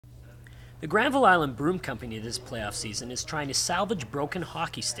The Granville Island Broom Company this playoff season is trying to salvage broken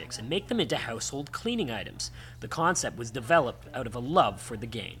hockey sticks and make them into household cleaning items. The concept was developed out of a love for the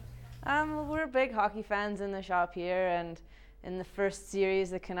game. We're big hockey fans in the shop here, and in the first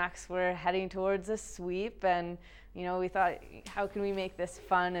series the Canucks were heading towards a sweep, and we thought, how can we make this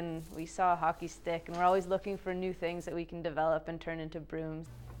fun? And we saw a hockey stick, and we're always looking for new things that we can develop and turn into brooms.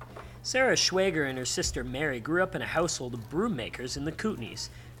 Sarah Schwager and her sister Mary grew up in a household of broom makers in the Kootenays.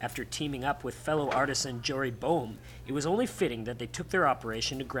 After teaming up with fellow artisan Jory Bohm, it was only fitting that they took their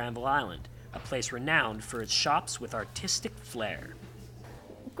operation to Granville Island, a place renowned for its shops with artistic flair.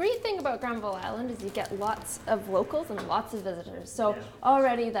 Great thing about Granville Island is you get lots of locals and lots of visitors. So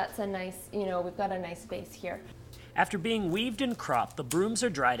already that's a nice, we've got a nice base here. After being weaved and cropped, the brooms are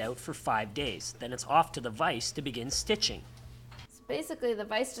dried out for 5 days. Then it's off to the vise to begin stitching. So basically the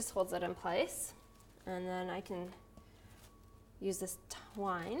vise just holds it in place, and then I can use this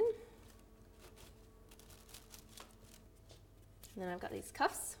twine. And then I've got these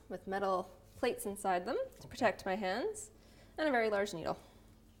cuffs with metal plates inside them to protect my hands, and a very large needle.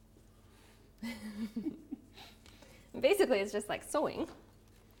 Basically it's just like sewing.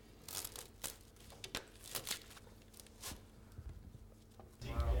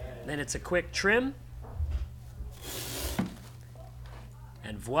 Then it's a quick trim,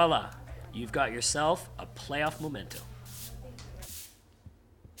 and voila, you've got yourself a playoff memento.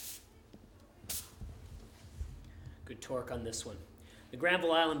 Good torque on this one. The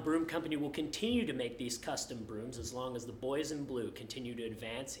Granville Island Broom Company will continue to make these custom brooms as long as the boys in blue continue to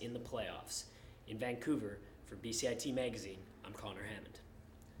advance in the playoffs. In Vancouver, for BCIT Magazine, I'm Connor Hammond.